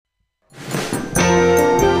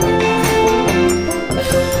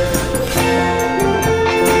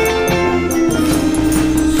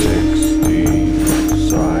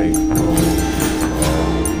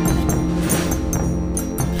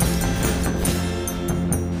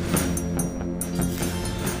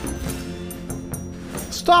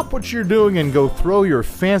Stop what you're doing and go throw your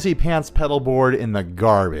fancy pants pedal board in the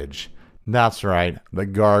garbage. That's right, the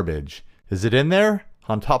garbage. Is it in there?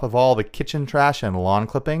 On top of all the kitchen trash and lawn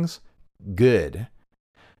clippings? Good.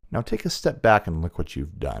 Now take a step back and look what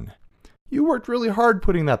you've done. You worked really hard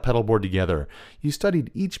putting that pedal board together. You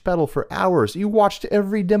studied each pedal for hours. You watched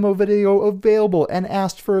every demo video available and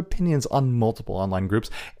asked for opinions on multiple online groups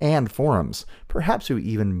and forums. Perhaps you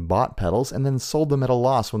even bought pedals and then sold them at a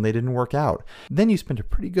loss when they didn't work out. Then you spent a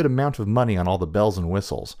pretty good amount of money on all the bells and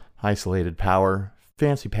whistles. Isolated power,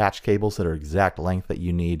 fancy patch cables that are exact length that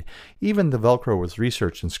you need. Even the Velcro was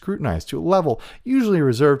researched and scrutinized to a level usually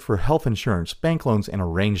reserved for health insurance, bank loans, and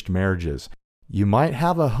arranged marriages. You might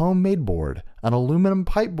have a homemade board, an aluminum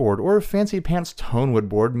pipe board, or a fancy pants tonewood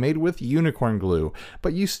board made with unicorn glue,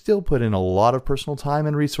 but you still put in a lot of personal time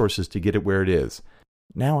and resources to get it where it is.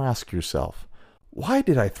 Now ask yourself, why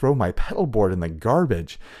did I throw my pedal board in the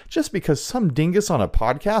garbage? Just because some dingus on a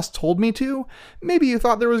podcast told me to? Maybe you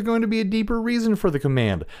thought there was going to be a deeper reason for the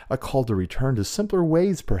command, a call to return to simpler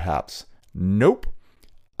ways perhaps. Nope.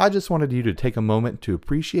 I just wanted you to take a moment to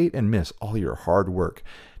appreciate and miss all your hard work,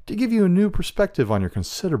 to give you a new perspective on your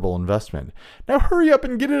considerable investment. Now hurry up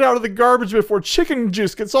and get it out of the garbage before chicken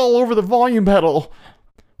juice gets all over the volume pedal.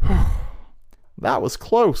 That was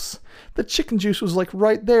close. The chicken juice was like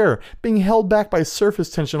right there, being held back by surface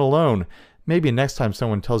tension alone. Maybe next time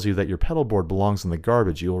someone tells you that your pedal board belongs in the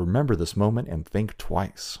garbage, you'll remember this moment and think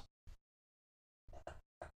twice.